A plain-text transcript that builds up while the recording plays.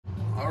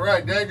All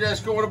right, Dad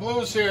just going with the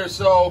blues here.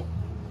 So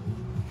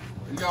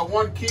we got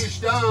one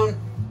quiche down.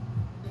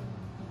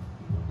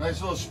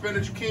 Nice little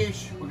spinach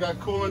quiche. We got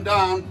cooling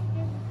down.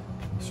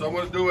 So I'm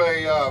going to do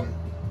a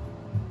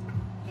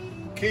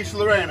Quiche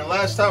Lorraine. And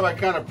last time I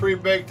kind of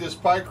pre-baked this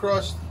pie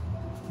crust.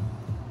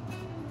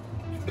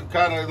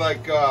 Kind of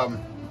like, you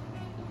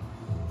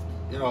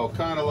know,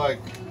 kind of like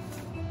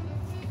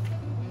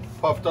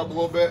puffed up a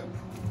little bit.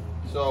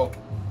 So,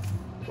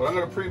 but I'm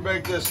going to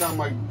pre-bake this on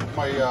my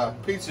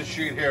pizza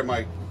sheet here,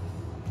 my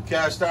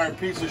cast iron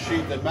pizza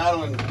sheet that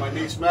Madeline, my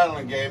niece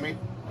Madeline gave me.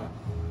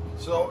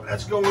 So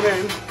that's going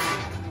in.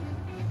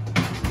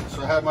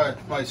 So I have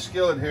my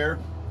skillet here.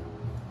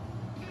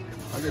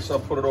 I guess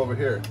I'll put it over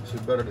here so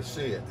it's better to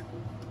see it.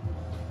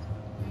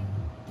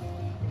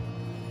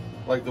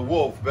 Like the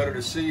wolf, better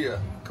to see you,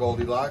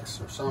 Goldilocks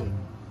or something.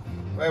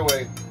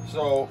 Anyway,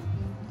 so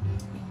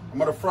I'm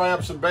gonna fry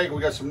up some bacon.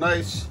 We got some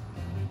nice,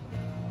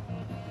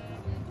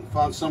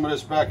 found some of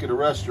this back at the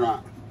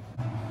restaurant.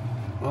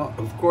 Well,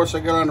 of course I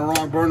got on the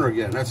wrong burner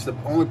again. That's the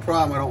only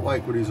problem I don't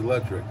like with these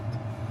electric,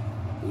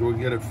 is we'll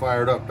get it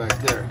fired up back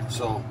there.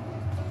 So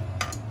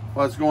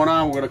what's going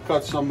on, we're gonna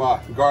cut some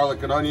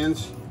garlic and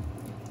onions.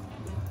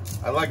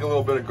 I like a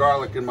little bit of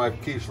garlic in my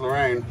Quiche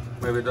Lorraine.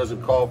 Maybe it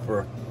doesn't call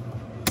for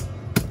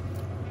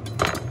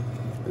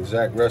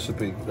exact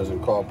recipe,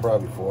 doesn't call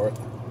probably for it,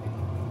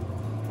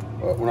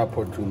 but we're not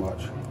putting too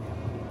much.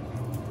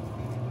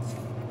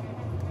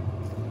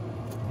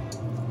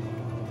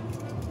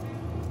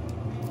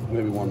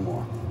 Maybe one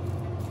more.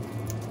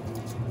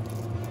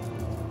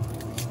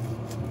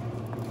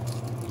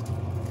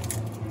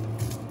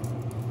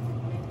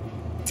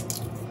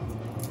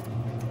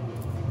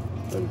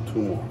 Maybe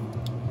two more.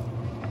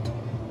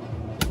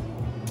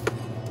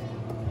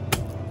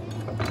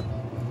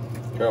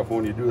 Careful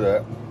when you do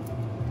that.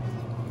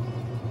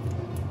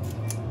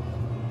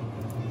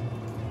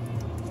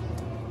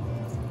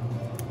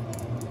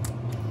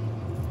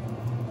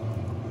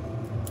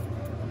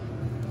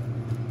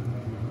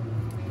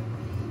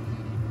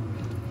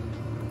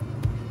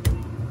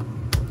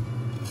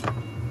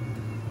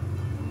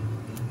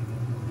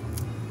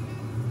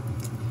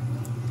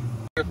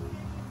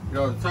 You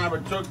know, the time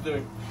it took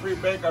to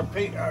pre-bake our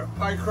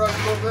pie crust a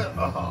little bit,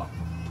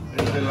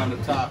 and get it on the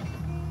top.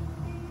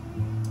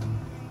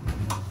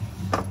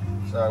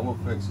 Sorry, we'll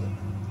fix it.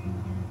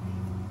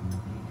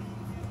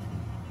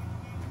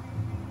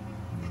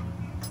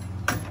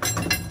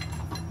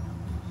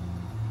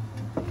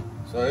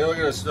 So here, look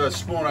at this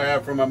spoon I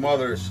have from my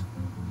mother's.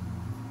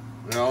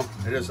 You know,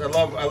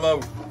 I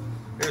love.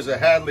 Here's a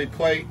Hadley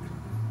plate.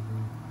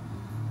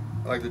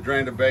 I like to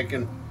drain the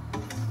bacon.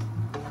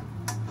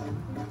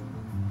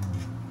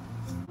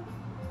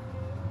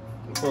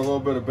 Put a little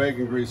bit of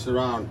bacon grease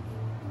around,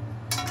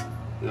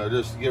 you know,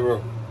 just to give her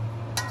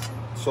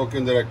soak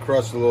into that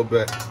crust a little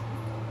bit,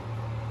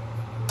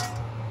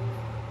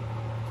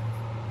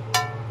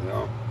 you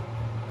know,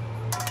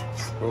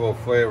 put a little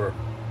flavor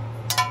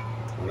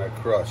on that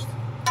crust.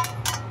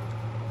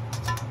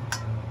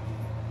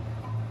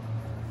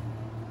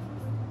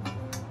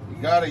 You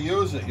gotta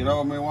use it, you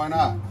know, I mean, why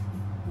not?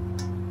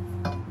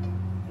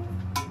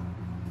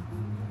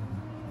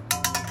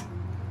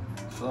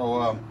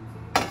 So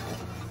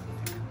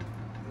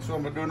so what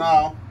I'm gonna do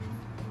now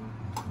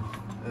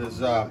is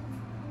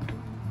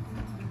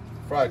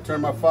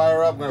turn my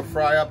fire up. I'm gonna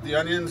fry up the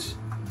onions.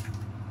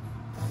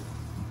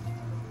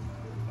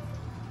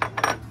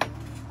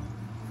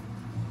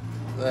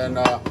 Then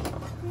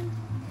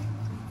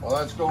while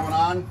that's going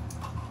on,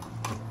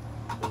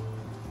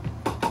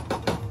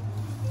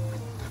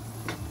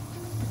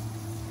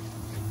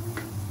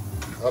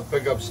 I'll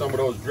pick up some of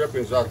those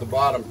drippings out the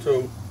bottom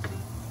too.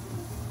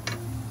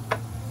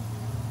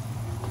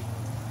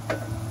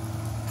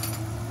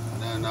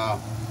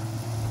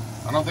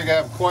 I don't think I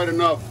have quite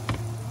enough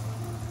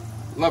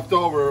left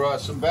over,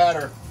 some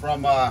batter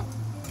from the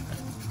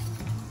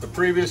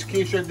previous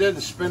quiche I did,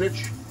 the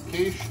spinach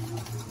quiche. So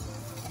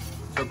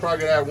I'm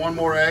probably gonna add one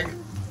more egg.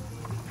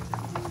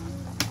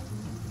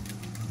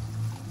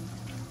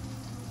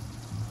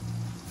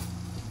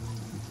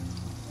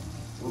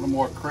 A little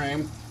more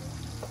cream.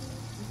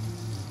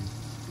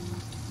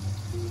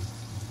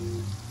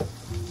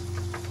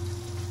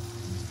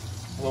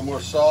 A little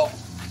more salt.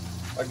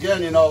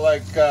 Again, you know,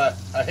 like I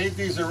hate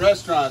these in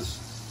restaurants,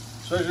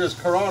 especially this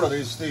Corona,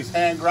 these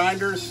hand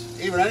grinders,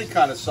 even any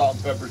kind of salt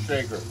and pepper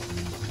shaker.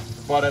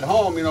 But at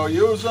home, you know,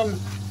 use them.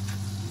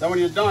 Then when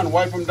you're done,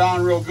 wipe them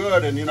down real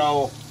good, and you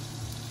know,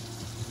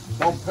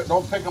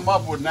 don't pick them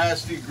up with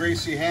nasty,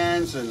 greasy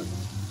hands. And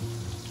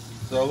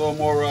so a little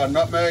more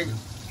nutmeg.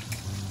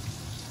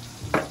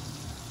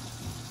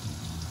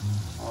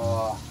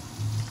 A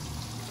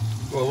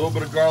little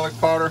bit of garlic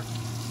powder.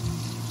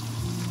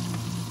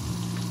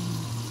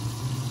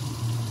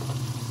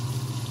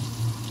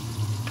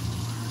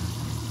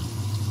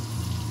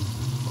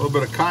 A little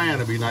bit of cayenne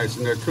would be nice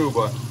in there too,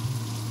 but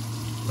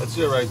that's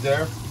it right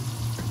there.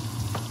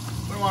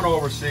 We don't want to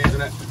over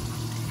season it.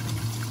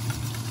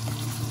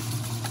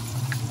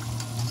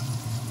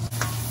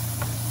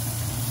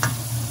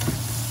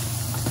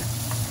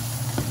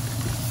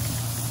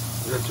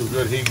 Get some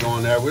good heat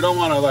going there. We don't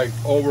want to like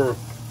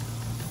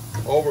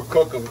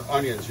overcook them,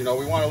 onions. You know,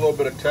 we want a little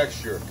bit of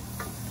texture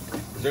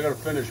because they're going to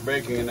finish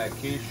baking in that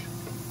quiche.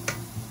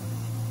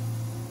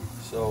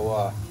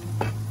 So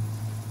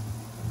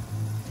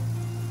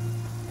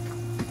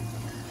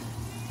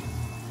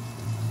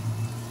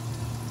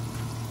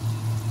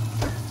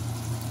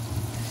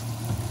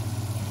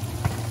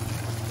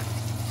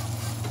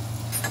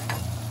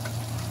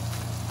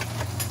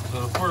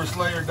the first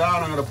layer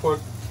down, I'm going to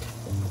put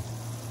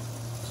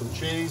some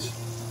cheese.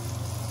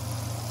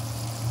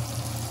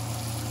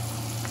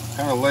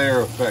 Kind of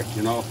layer effect,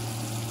 you know.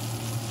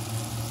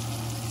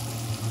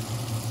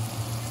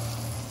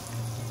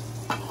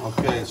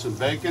 Okay, some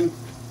bacon.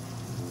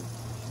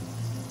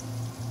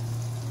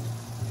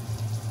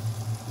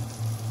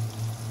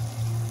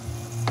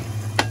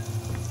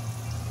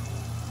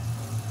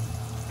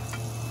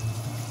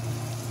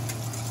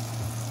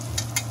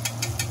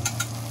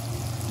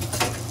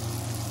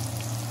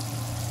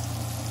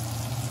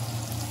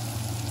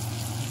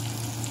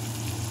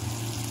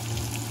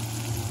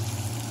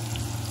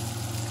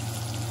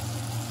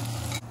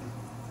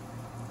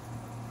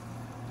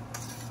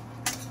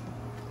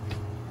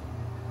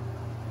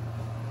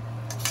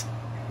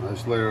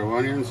 Nice layer of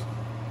onions.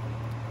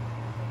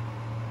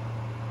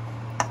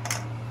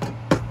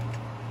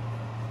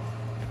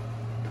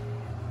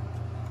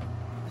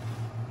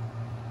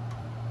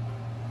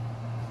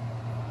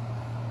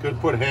 Could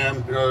put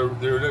ham. You know,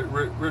 the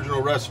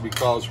original recipe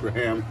calls for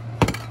ham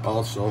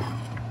also.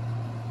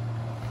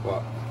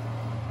 But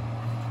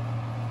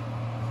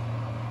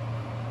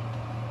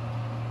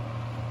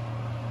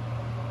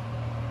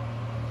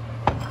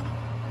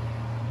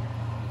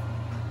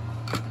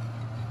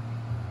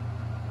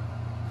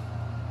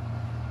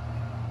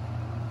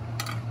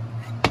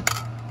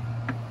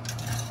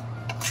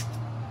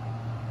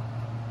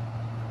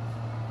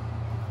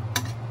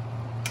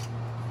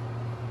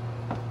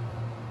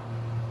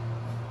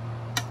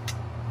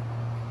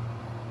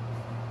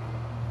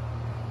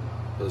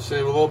let's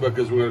save a little bit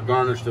because we're going to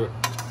garnish the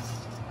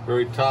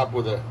very top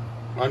with an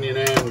onion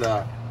and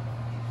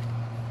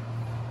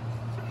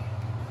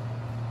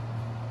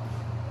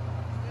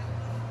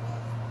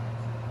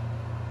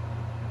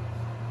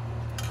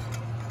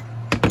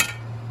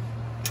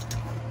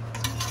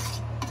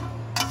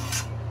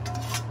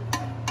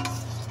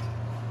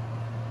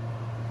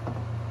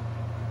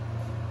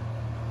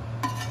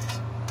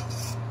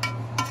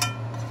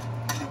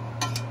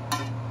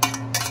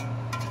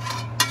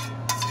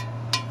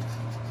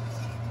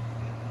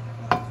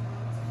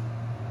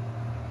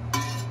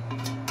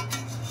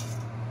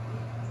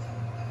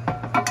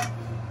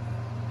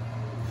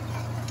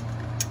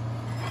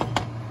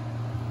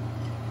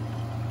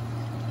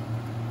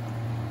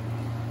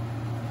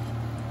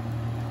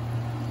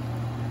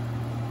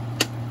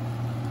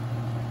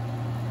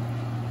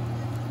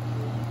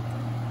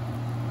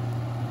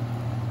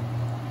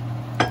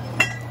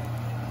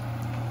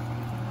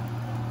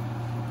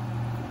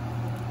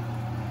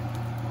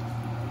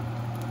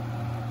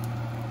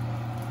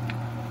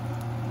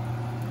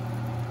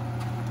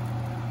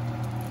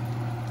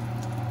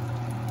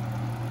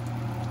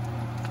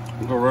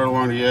we'll go right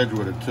along the edge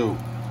with it too.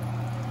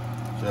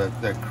 So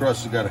that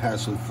crust has got to have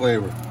some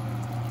flavor.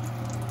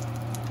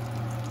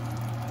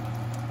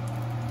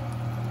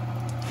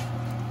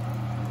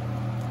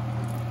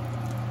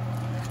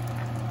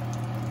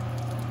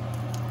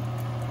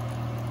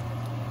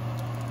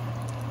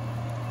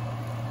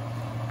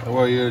 That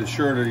way you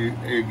ensure that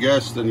your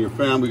guests and your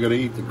family are going to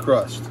eat the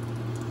crust.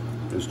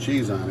 There's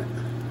cheese on it.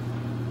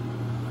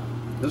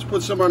 Let's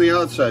put some on the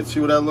outside, see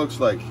what that looks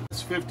like.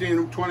 It's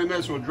 15 to 20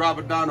 minutes, we'll drop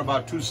it down to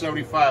about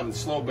 275 and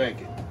slow bake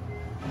it.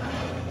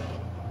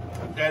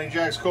 Daddy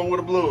Jack's going with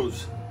the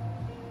blues.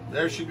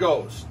 There she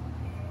goes.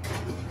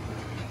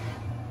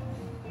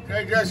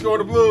 Daddy Jack's going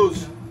with the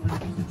blues.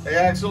 Hey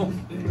Axel,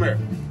 come here.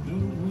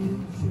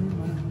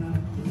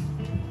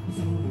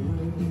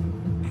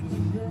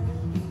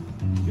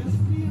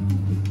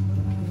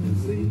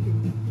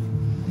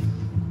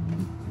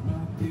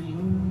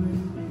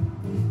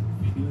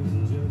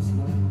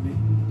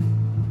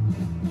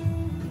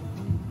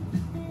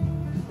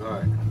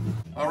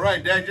 All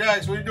right, Dad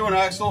Jax, what are you doing,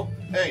 Axel?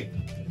 Hey,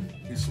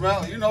 you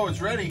smell, you know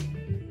it's ready.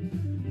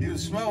 You can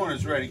smell when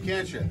it's ready,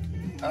 can't you?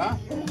 Huh?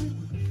 All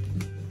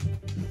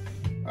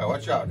right,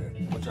 watch out there.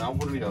 Watch out, I'll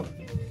put it in the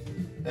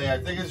oven. Hey, I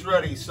think it's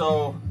ready,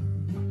 so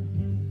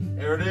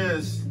here it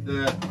is.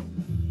 The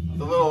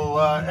little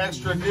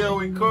extra deal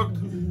we cooked.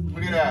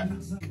 Look at that.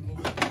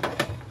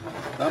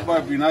 That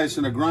might be nice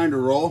in a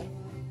grinder roll.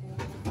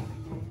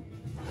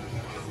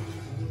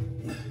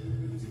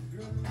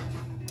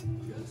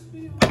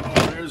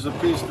 Here's a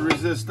piece de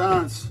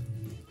resistance.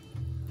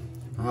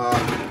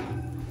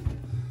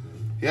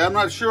 Yeah, I'm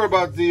not sure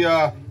about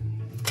the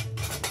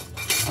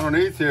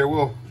underneath here.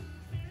 We'll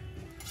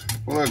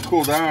let it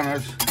cool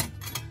down.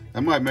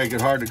 That might make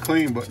it hard to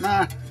clean, but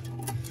nah.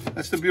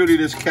 That's the beauty of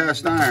this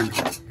cast iron,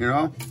 you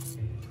know.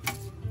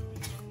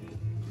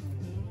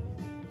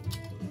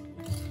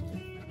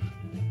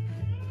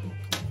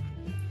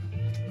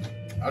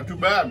 Not too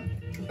bad.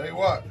 Tell you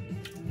what,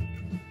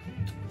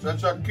 So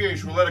that's our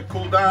quiche. We'll let it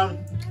cool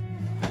down.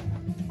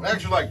 I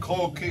actually like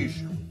cold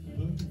quiche,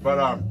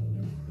 but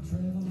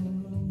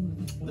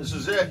this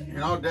is it. You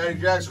know, Daddy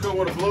Jack's Cooking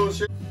with the Blues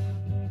here.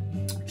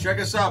 Check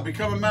us out.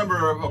 Become a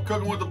member of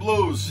Cooking with the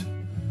Blues.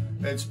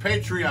 It's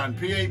Patreon,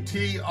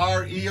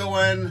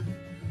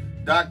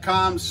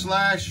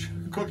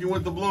 patreon.com/Cooking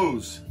with the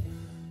Blues.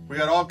 We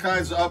got all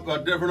kinds of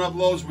different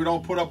uploads we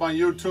don't put up on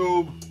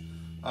YouTube.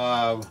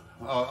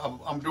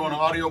 I'm doing an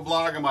audio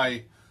blog on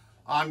my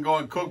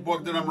ongoing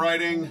cookbook that I'm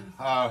writing.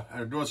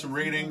 I'm doing some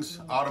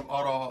readings,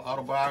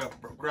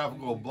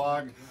 autobiographical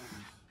blog.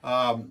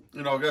 You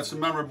know, got some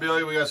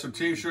memorabilia. We got some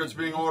T-shirts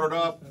being ordered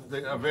up,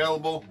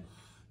 available,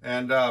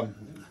 and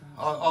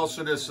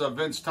also this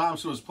Vince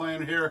Thompson was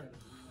playing here.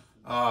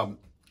 We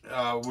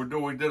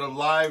did a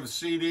live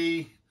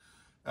CD,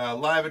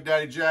 live at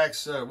Daddy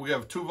Jack's. We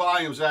have 2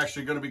 volumes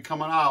actually going to be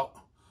coming out,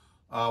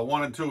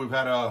 1 and 2. We've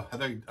had I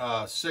think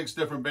 6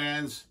 different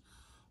bands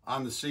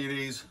on the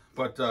CDs,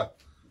 but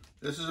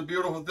this is a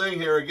beautiful thing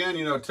here. Again,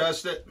 you know,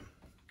 test it,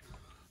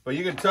 but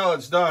you can tell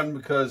it's done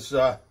because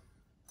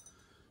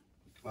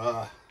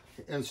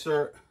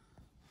insert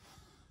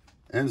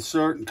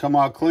and come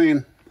out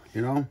clean.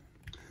 You know,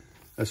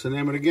 that's the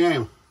name of the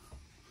game.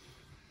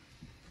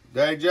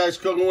 Daddy Jack's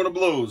Cooking with the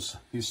Blues.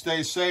 You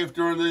stay safe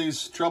during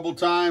these troubled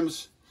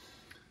times.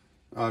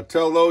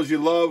 Tell those you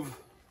love,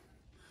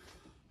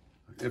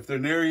 if they're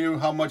near you,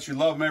 how much you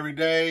love them every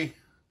day.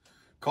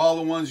 Call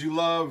the ones you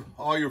love,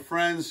 all your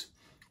friends.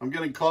 I'm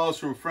getting calls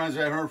from friends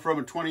I haven't heard from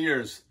in 20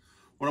 years.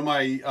 One of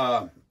my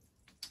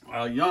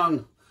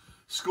young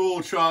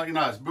school chum, you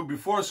know,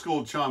 before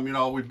school chum, you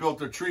know, we built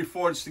the tree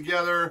forts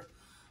together.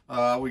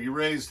 We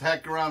raised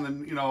heck around the,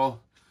 you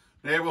know,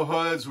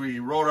 neighborhoods. We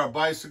rode our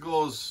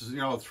bicycles, you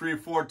know, 3 or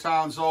 4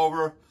 towns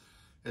over.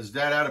 His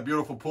dad had a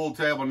beautiful pool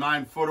table,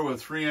 9-footer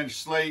with 3-inch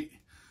slate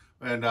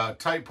and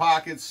tight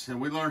pockets.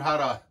 And we learned how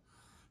to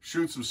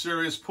shoot some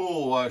serious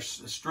pool,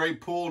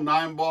 straight pool,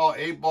 9-ball,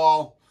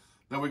 8-ball.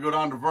 Then we go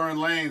down to Vernon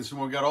Lanes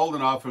when we got old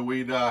enough, and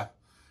we'd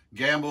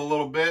gamble a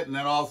little bit. And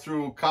then all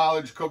through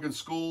college, cooking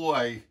school,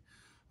 I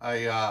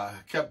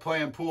kept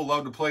playing pool,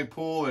 loved to play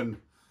pool, and,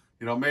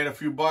 you know, made a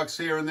few bucks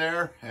here and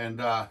there, and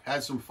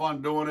had some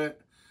fun doing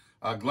it.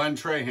 Glenn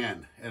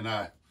Trahan, and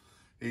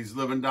he's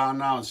living down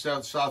now in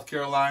South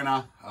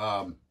Carolina.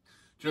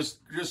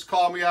 Just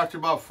called me after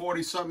about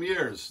 40-something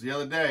years the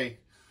other day,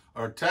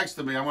 or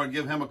texted me. I'm going to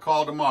give him a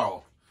call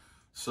tomorrow.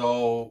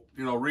 So,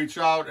 you know, reach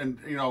out and,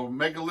 you know,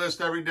 make a list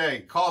every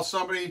day. Call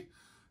somebody,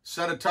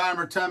 set a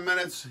timer, 10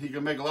 minutes. You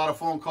can make a lot of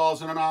phone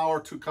calls in an hour,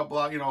 a couple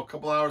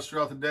hours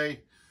throughout the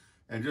day,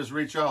 and just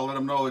reach out, let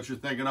them know that you're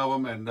thinking of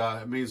them, and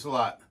it means a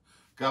lot.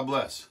 God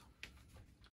bless.